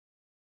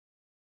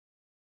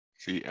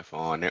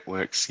CFR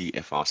Network,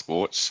 CFR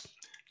Sports.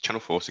 Channel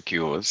 4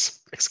 secures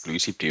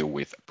exclusive deal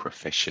with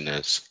Professional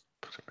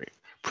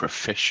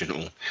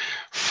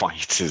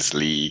Fighters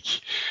League,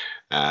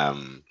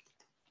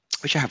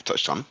 which I have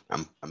touched on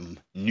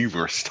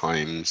numerous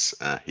times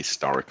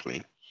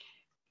historically.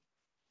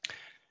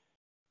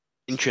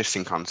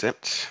 Interesting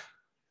concept.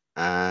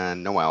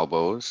 No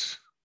elbows,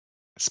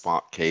 a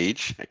spark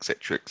cage,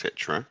 etc.,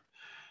 etc.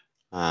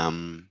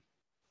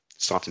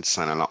 Starting to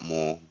sign a lot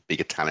more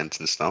bigger talent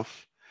and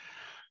stuff.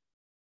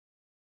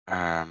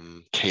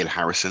 Kale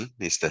Harrison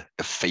is the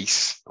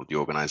face of the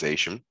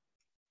organization.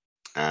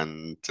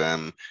 And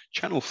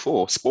Channel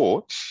 4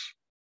 Sports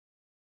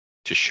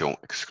to show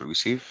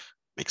exclusive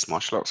mixed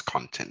martial arts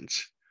content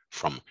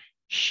from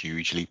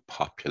hugely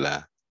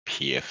popular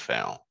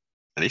PFL.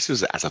 And this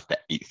was as of the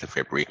 8th of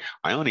February.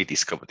 I only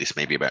discovered this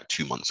maybe about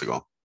 2 months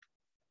ago.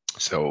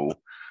 So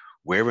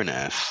where on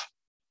earth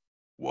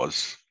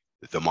was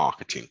the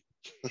marketing?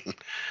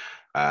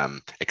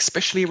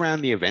 Especially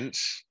around the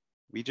events.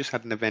 We just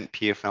had an event,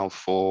 PFL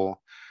 4.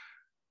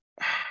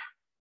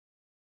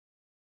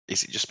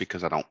 Is it just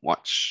because I don't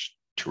watch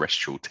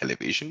terrestrial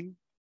television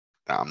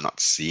that I'm not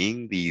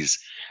seeing these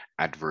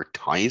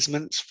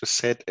advertisements for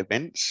said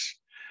events?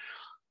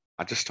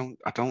 I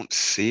don't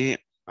see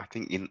it. I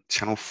think in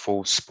Channel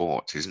 4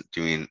 Sports isn't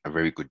doing a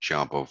very good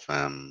job of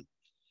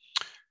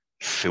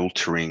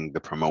filtering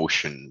the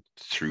promotion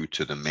through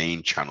to the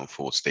main Channel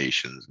 4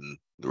 stations and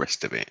the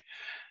rest of it.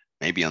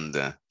 Maybe on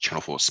the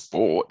Channel 4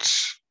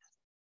 Sports,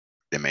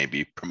 they may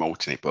be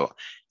promoting it, but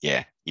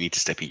yeah, you need to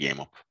step your game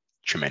up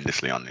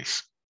tremendously on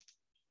this.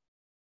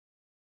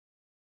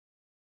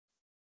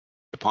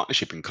 The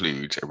partnership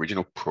includes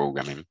original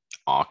programming,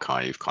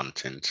 archive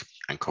content,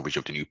 and coverage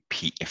of the new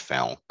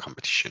PFL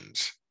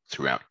competitions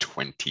throughout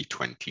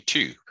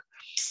 2022.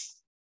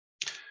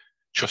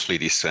 Trustly,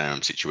 this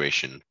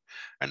situation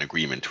and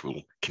agreement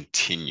will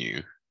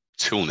continue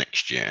till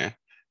next year,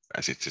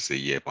 as it is a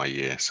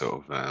year-by-year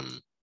sort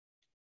of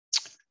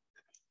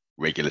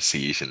regular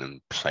season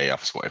and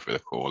playoffs, whatever they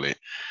call it.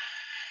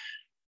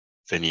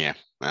 Then yeah,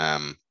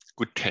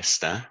 good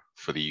tester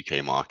for the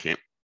UK market.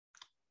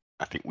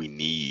 I think we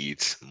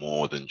need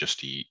more than just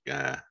the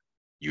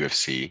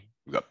UFC.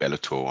 We've got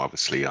Bellator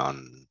obviously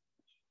on.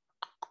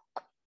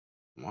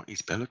 What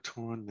is Bellator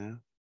on now?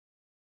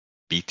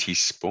 BT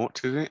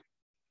Sport, is it?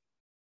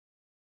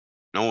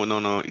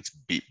 No, it's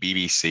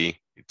BBC.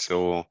 It's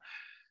all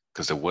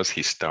because it was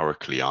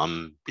historically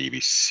on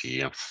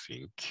BBC, I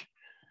think.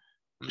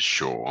 I'm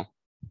sure.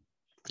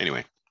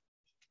 Anyway,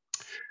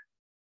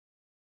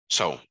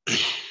 so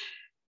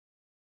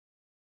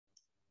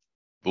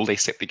will they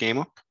step the game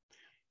up?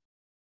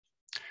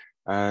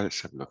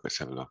 Let's have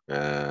a look.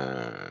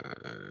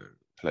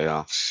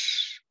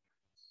 Playoffs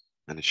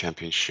and the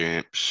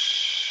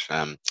championships.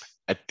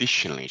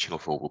 Additionally, Channel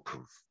 4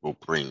 will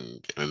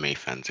bring MMA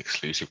fans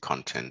exclusive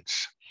content.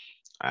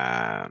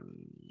 Now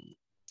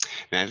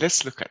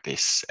let's look at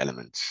this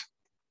element.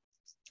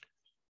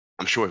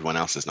 I'm sure everyone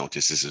else has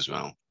noticed this as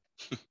well.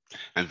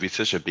 And with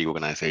such a big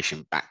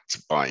organization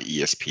backed by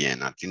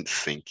ESPN, I didn't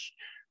think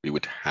we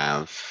would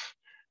have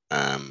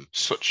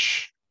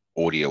such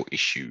audio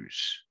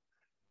issues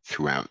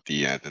throughout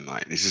the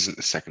night. This isn't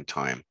the second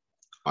time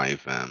or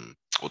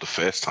the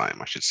first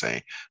time, I should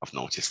say, I've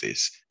noticed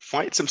this.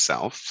 Fights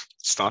himself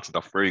started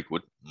off very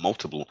good,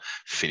 multiple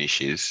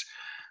finishes.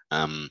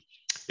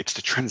 It's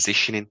the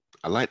transitioning.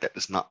 I like that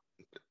there's not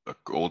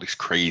all these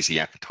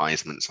crazy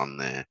advertisements on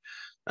there.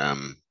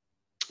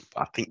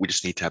 I think we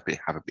just need to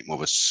have a bit more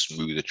of a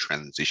smoother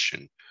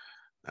transition.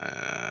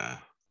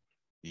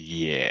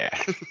 Yeah.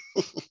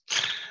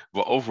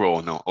 But overall,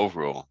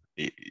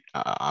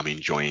 I'm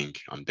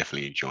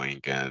definitely enjoying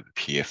the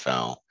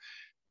PFL.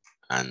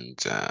 And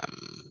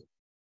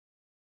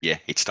yeah,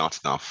 it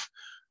started off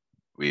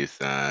with,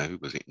 who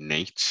was it?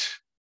 Nate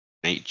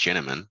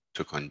Jenneman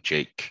took on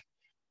Jake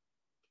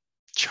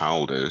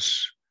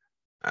Childers,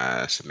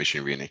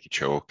 submission rear naked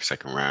choke,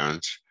 second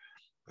round.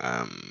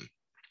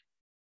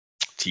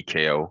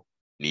 TKO,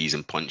 knees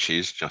and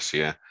punches,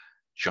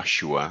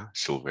 Joshua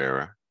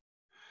Silveira.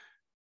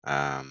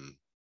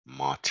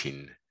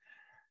 Martin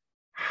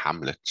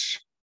Hamlet.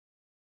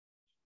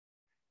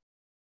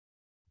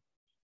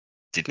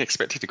 Didn't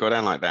expect it to go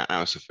down like that.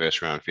 That was the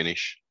first round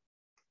finish.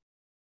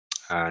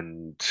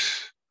 And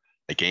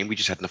again, we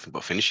just had nothing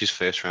but finishes,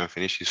 first round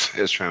finishes.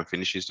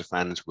 The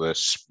fans were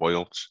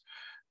spoilt.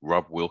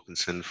 Rob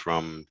Wilkinson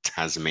from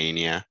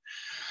Tasmania.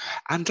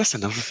 And that's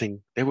another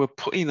thing. They were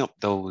putting up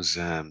those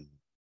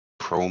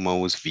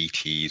promos,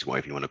 VTs,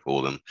 whatever you want to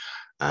call them.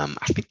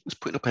 I think it was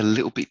putting up a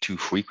little bit too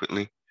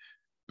frequently.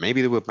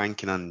 Maybe they were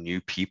banking on new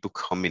people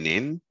coming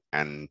in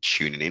and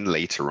tuning in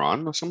later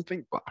on or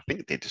something, but I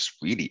think they just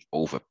really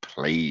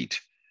overplayed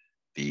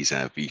these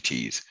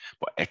VTs.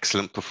 But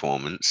excellent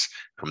performance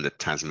from the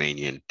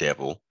Tasmanian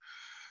Devil.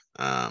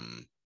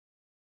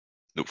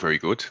 Looked very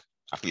good.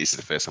 I think this is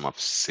the first time I've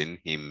seen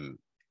him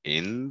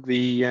in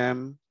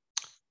the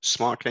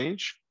Smart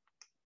Cage.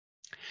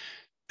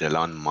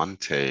 Delon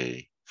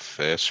Monte,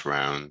 first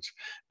round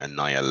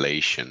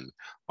annihilation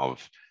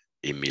of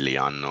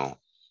Emiliano.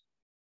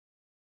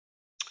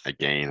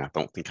 Again, I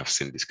don't think I've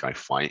seen this guy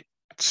fight,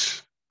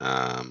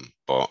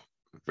 but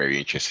very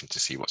interesting to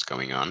see what's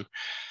going on.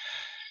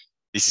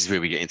 This is where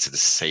we get into the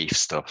safe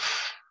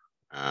stuff.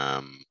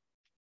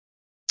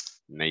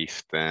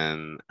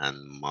 Nathan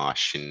and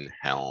Martian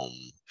Helm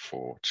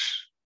fought.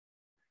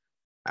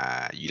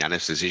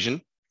 Unanimous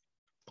decision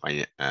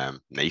by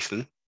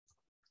Nathan.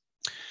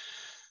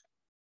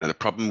 Now, the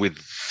problem with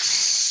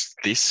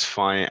this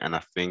fight, and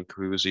I think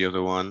who was the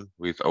other one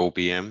with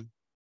OBM?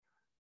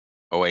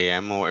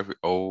 OAM or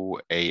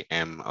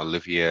OAM,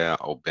 Olivier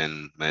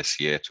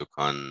Aubin-Mercier took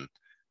on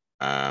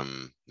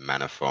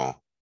Manafort.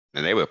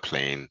 And they were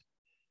playing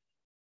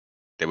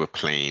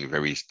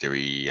very,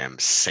 very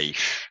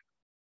safe,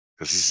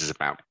 because this is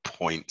about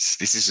points.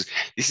 This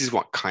is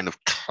what kind of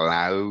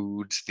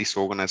clouds this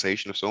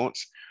organization of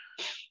sorts,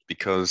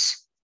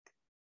 because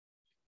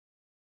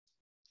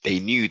they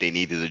knew they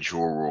needed a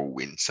draw or a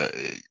win. So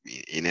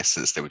in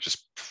essence, they were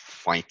just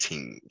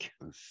fighting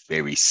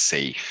very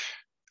safe.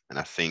 And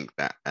I think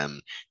that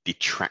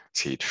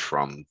detracted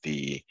from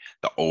the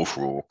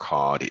overall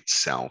card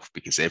itself,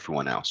 because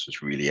everyone else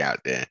was really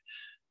out there.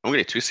 I'm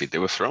going to twist it. They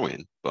were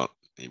throwing, but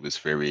it was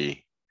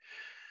very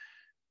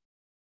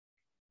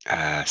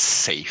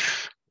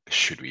safe,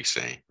 should we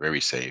say?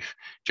 Very safe.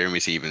 Jeremy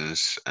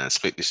Stevens,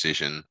 split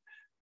decision,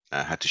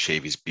 had to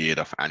shave his beard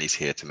off and his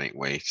hair to make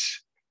weight.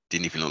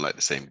 Didn't even look like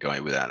the same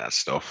guy without that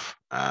stuff.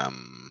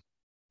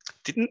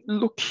 Didn't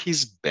look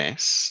his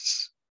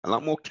best. A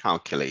lot more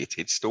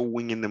calculated, still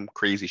winging them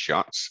crazy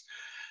shots.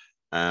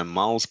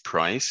 Miles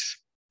Price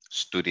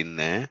stood in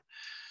there,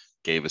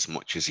 gave as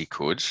much as he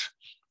could.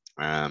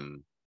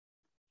 Unfortunately,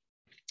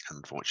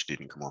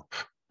 didn't come up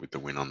with the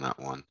win on that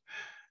one.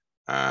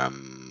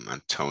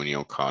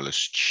 Antonio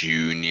Carlos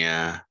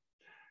Jr.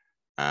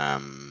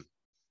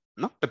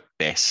 Not the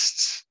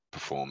best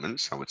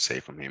performance, I would say,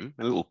 from him.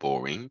 A little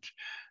boring.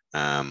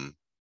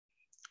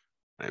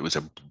 It was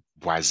a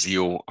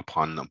Brazil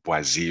upon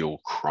Brazil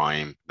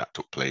crime that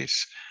took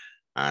place.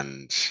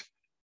 And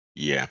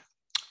yeah,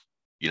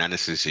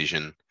 unanimous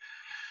decision.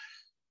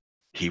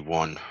 He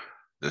won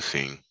the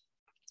thing.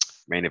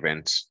 Main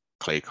event,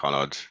 Clay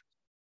Collard,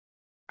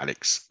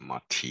 Alex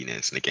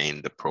Martinez. And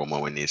again, the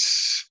promo in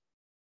this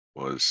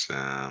was,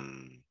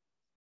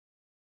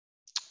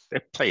 they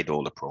played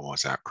all the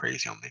promos out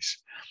crazy on this.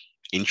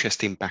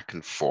 Interesting back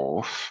and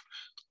forth,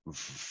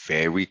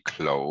 very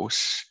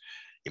close.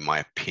 In my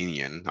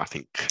opinion, I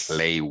think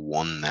Clay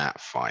won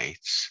that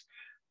fight,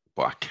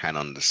 but I can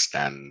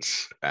understand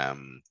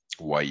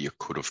why you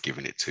could have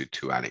given it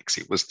to Alex.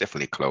 It was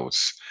definitely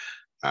close.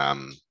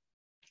 And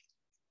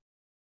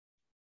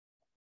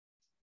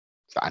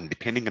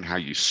depending on how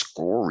you're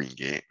scoring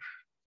it,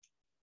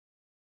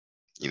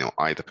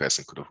 either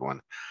person could have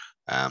won.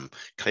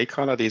 Clay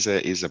Collard is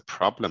a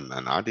problem,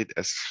 and I did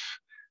as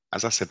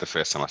I said the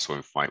first time I saw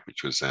him fight,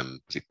 which was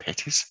it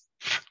Pettis?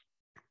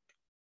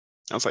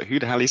 I was like, who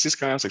the hell is this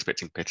guy? I was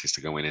expecting Pettis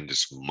to go in and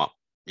just not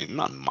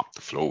mop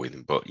the floor with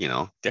him, but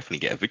definitely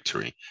get a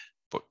victory.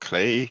 But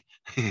Clay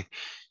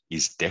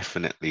is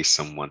definitely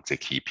someone to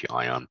keep your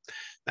eye on.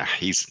 Now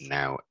he's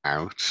now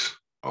out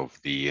of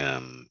the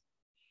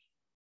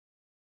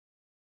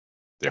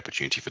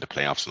opportunity for the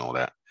playoffs and all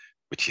that,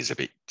 which is a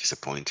bit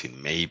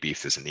disappointing. Maybe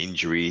if there's an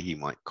injury, he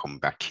might come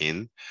back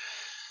in.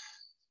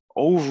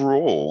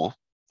 Overall,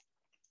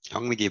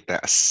 I'm going to give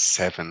that a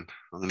 7.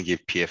 I'm going to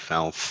give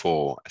PFL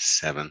 4 a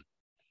 7.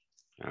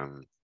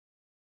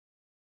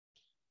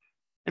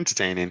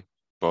 Entertaining,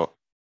 but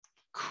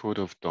could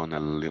have done a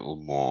little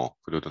more.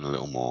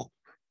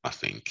 I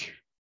think.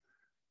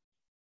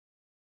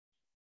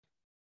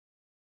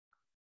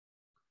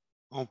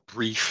 I'll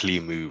briefly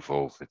move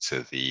over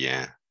to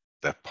the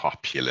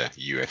popular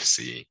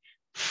UFC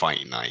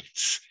Fight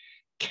Nights,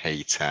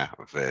 Kattar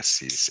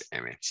versus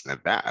Emmett. Now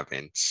that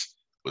event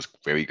was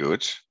very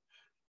good.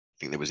 I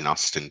think it was in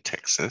Austin,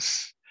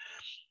 Texas,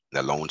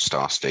 the Lone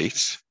Star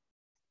State,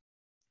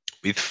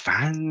 with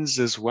fans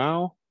as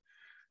well.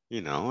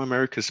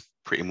 America's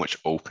pretty much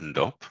opened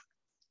up.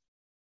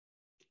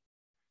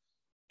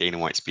 Dana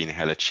White's been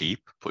hella cheap,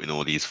 putting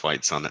all these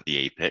fights on at the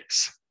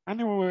Apex. And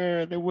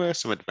there were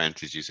some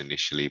advantages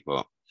initially,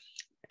 but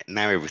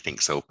now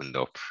everything's opened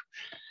up.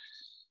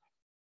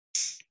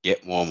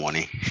 Get more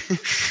money.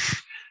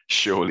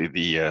 Surely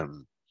the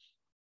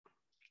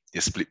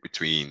split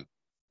between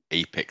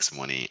Apex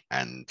money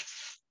and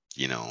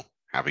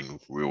having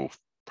real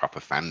proper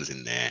fans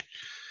in there.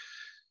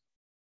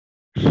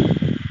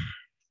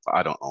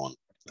 I don't own.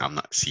 I'm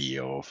not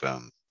CEO of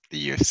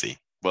the UFC.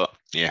 But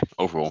yeah,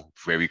 overall,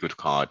 very good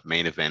card.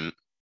 Main event.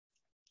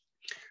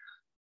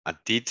 I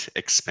did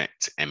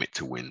expect Emmett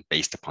to win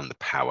based upon the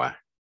power.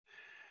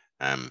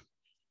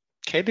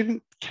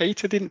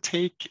 Kattar didn't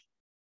take a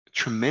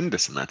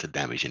tremendous amount of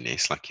damage in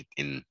this, like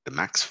in the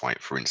Max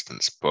fight, for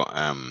instance. But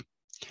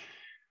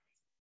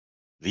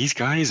these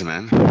guys,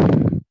 man,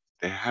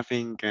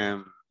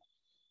 they're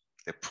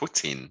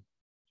putting,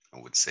 I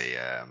would say,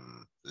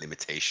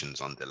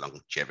 limitations on the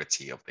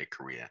longevity of their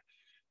career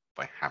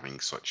by having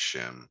such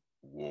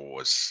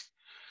wars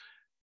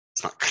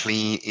it's not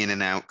clean in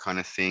and out kind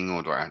of thing,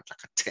 or do I have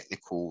like a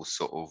technical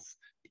sort of,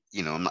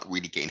 I'm not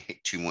really getting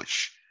hit too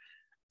much.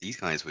 These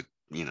guys were,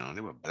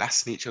 they were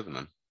blasting each other,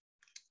 man.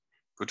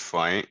 Good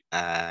fight.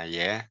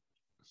 Yeah.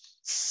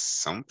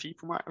 Some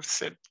people might have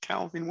said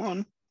Calvin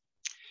won.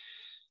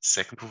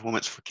 Second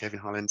performance for Kevin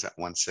Holland at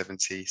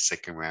 170.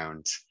 Second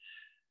round.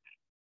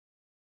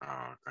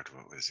 Oh God,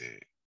 what was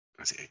it?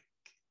 Was it?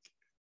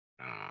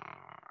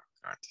 Oh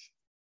God,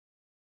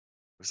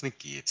 it wasn't a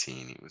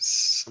guillotine. It was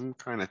some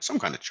kind of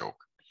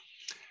choke.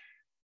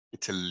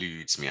 It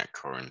eludes me at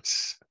current.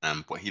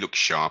 But he looked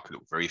sharp. He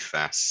looked very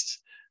fast.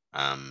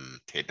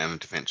 Takedown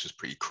defense was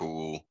pretty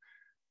cool.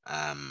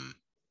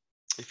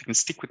 If you can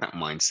stick with that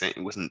mindset,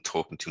 it wasn't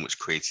talking too much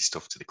crazy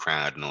stuff to the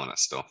crowd and all that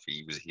stuff.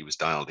 He was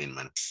dialed in,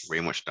 man.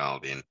 Very much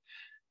dialed in.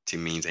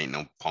 Tim Means ain't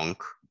no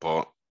punk,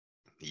 but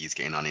he's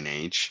getting on in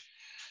age.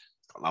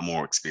 Got a lot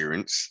more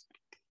experience.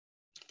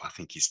 But I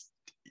think he's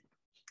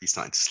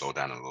starting to slow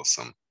down a little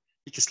some.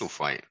 He can still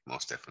fight,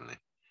 most definitely.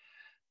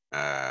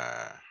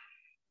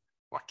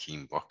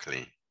 Joaquin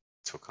Buckley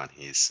took on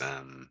his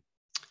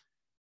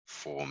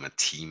former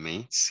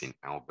teammates in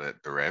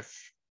Albert Durav,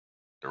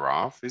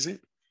 is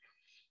it?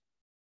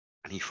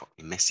 And he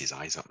messed his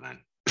eyes up,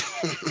 man.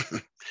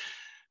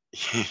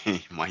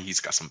 He's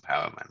got some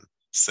power, man.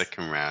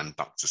 Second round,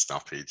 doctor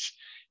stoppage.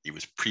 He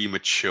was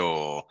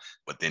premature,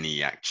 but then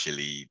he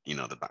actually, the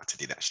doctor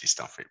did actually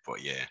stop it.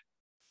 But yeah,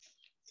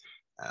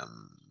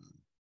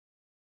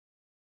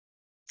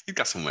 he's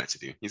got some work to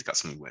do. He's got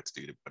some work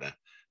to do, but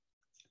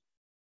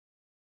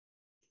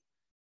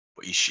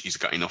he's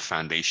got enough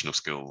foundational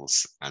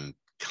skills and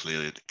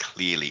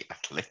clearly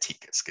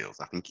athletic skills.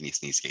 I think he needs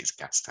to get his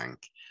gas tank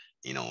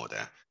in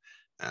order,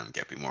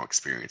 get a bit more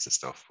experience and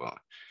stuff. But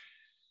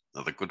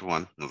another good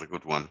one.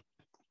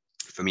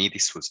 For me,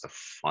 this was the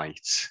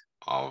fight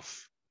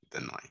of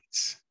the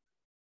night.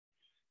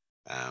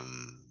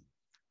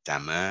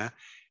 Damir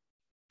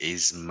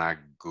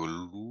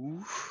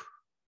Ismagulov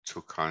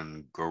took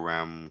on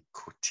Goram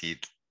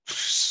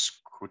Kutledas,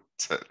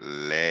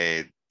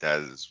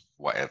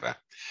 whatever.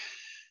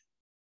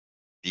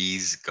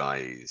 These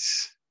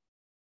guys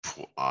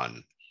put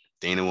on.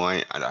 Dana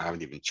White, I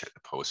haven't even checked the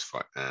post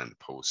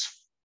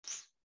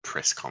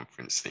press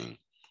conference thing.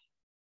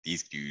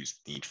 These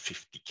dudes need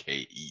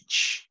 50K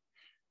each.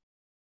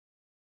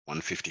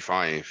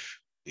 155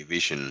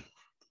 division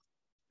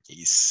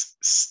is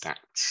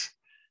stacked.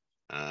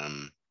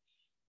 The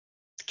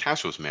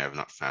casuals may have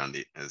not found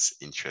it as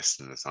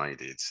interesting as I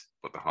did,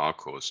 but the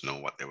hardcores know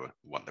what they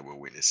were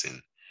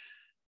witnessing.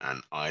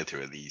 And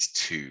either of these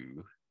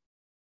two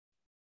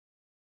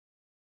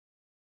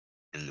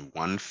in the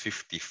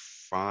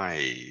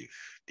 155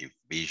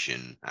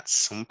 division at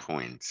some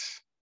point,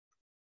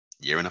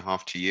 year and a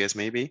half, 2 years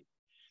maybe,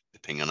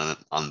 depending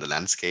on the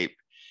landscape,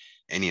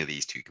 any of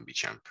these two can be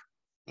champ.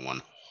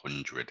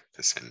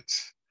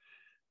 100%.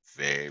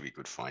 Very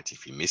good fight.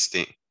 If you missed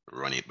it,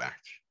 run it back.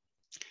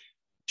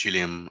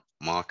 Julian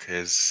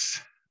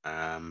Marquez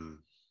got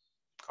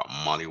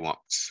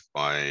mollywopped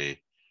by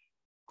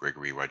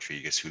Gregory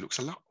Rodriguez, who looks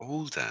a lot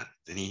older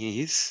than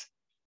he is.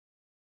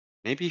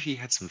 Maybe if he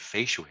had some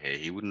facial hair,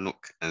 he wouldn't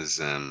look as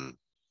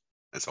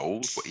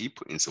old, but he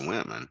put in some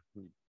work, man.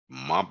 He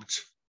mobbed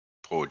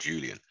poor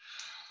Julian.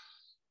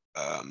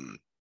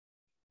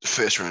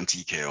 First round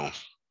TKO.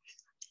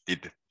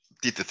 Did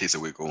the Thizza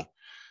wiggle.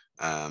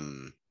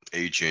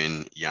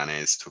 Adrian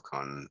Yanez took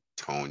on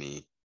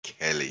Tony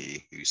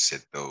Kelly, who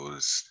said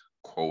those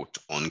quote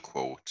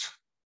unquote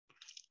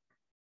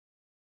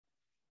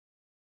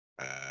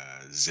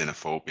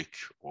xenophobic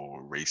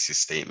or racist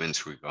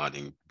statements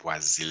regarding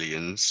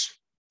Brazilians.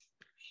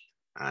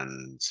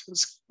 And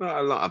there's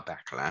a lot of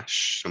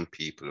backlash. Some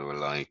people are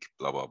like,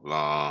 blah, blah,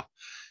 blah.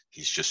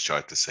 He's just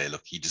tried to say,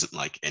 look, he doesn't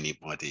like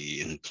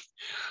anybody and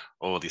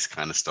all this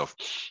kind of stuff.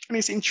 And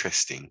it's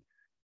interesting.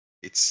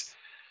 Is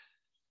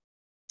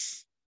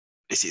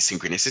it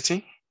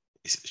synchronicity?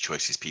 Is it the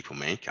choices people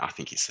make? I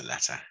think it's the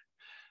latter.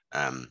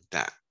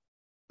 That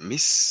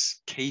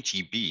Miss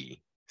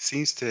KGB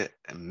seems to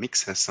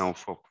mix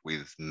herself up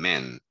with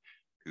men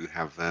who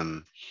have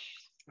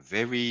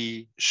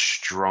very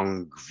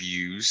strong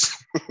views,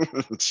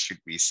 should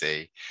we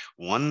say.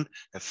 One,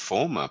 a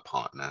former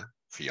partner,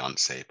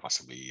 fiance,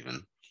 possibly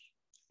even,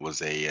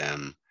 was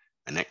an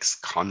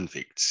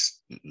ex-convict,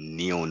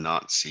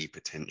 neo-Nazi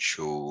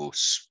potential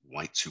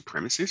white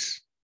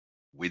supremacist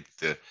with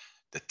the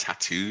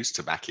tattoos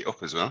to back it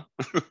up as well.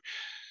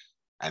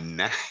 And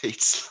now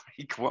it's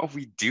like, what are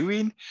we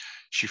doing?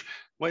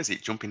 What is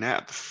it? Jumping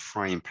out of the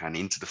frying pan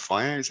into the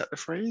fire? Is that the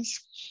phrase?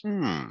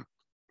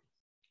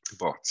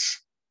 But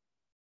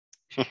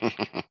I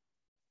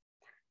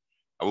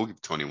will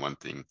give Tony one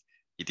thing.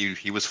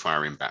 He was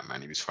firing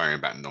Batman. He was firing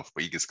back enough,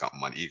 but he just got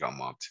money. He got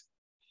mobbed.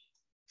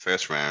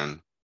 First round,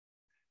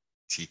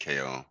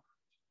 TKO.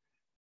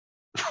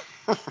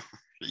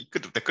 They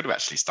could have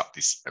actually stopped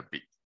this a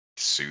bit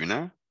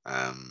sooner.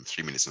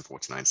 3 minutes and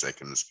 49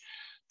 seconds.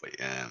 But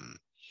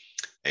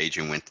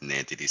Adrian went in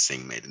there, did his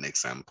thing, made an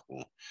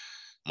example.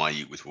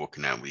 Mayu was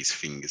walking out with his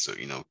fingers,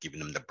 you know, giving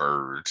them the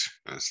bird,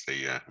 as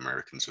the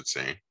Americans would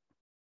say.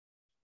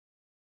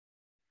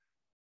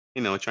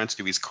 You know, trying to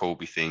do his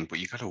Kobe thing, but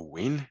you gotta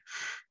win.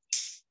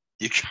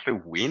 You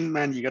gotta win,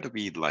 man. You gotta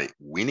be like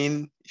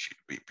winning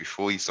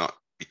before you start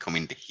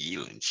becoming the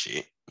heel and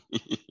shit,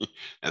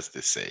 as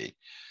they say.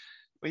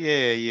 But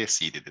yeah, yes,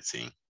 he did the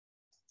thing.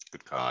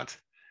 Good card.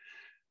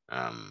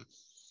 Um,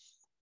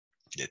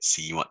 let's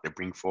see what they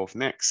bring forth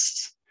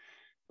next.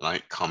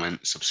 Like,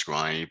 comment,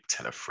 subscribe,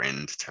 tell a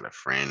friend,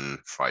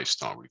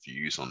 5-star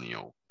reviews on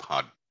your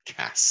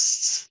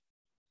podcasts.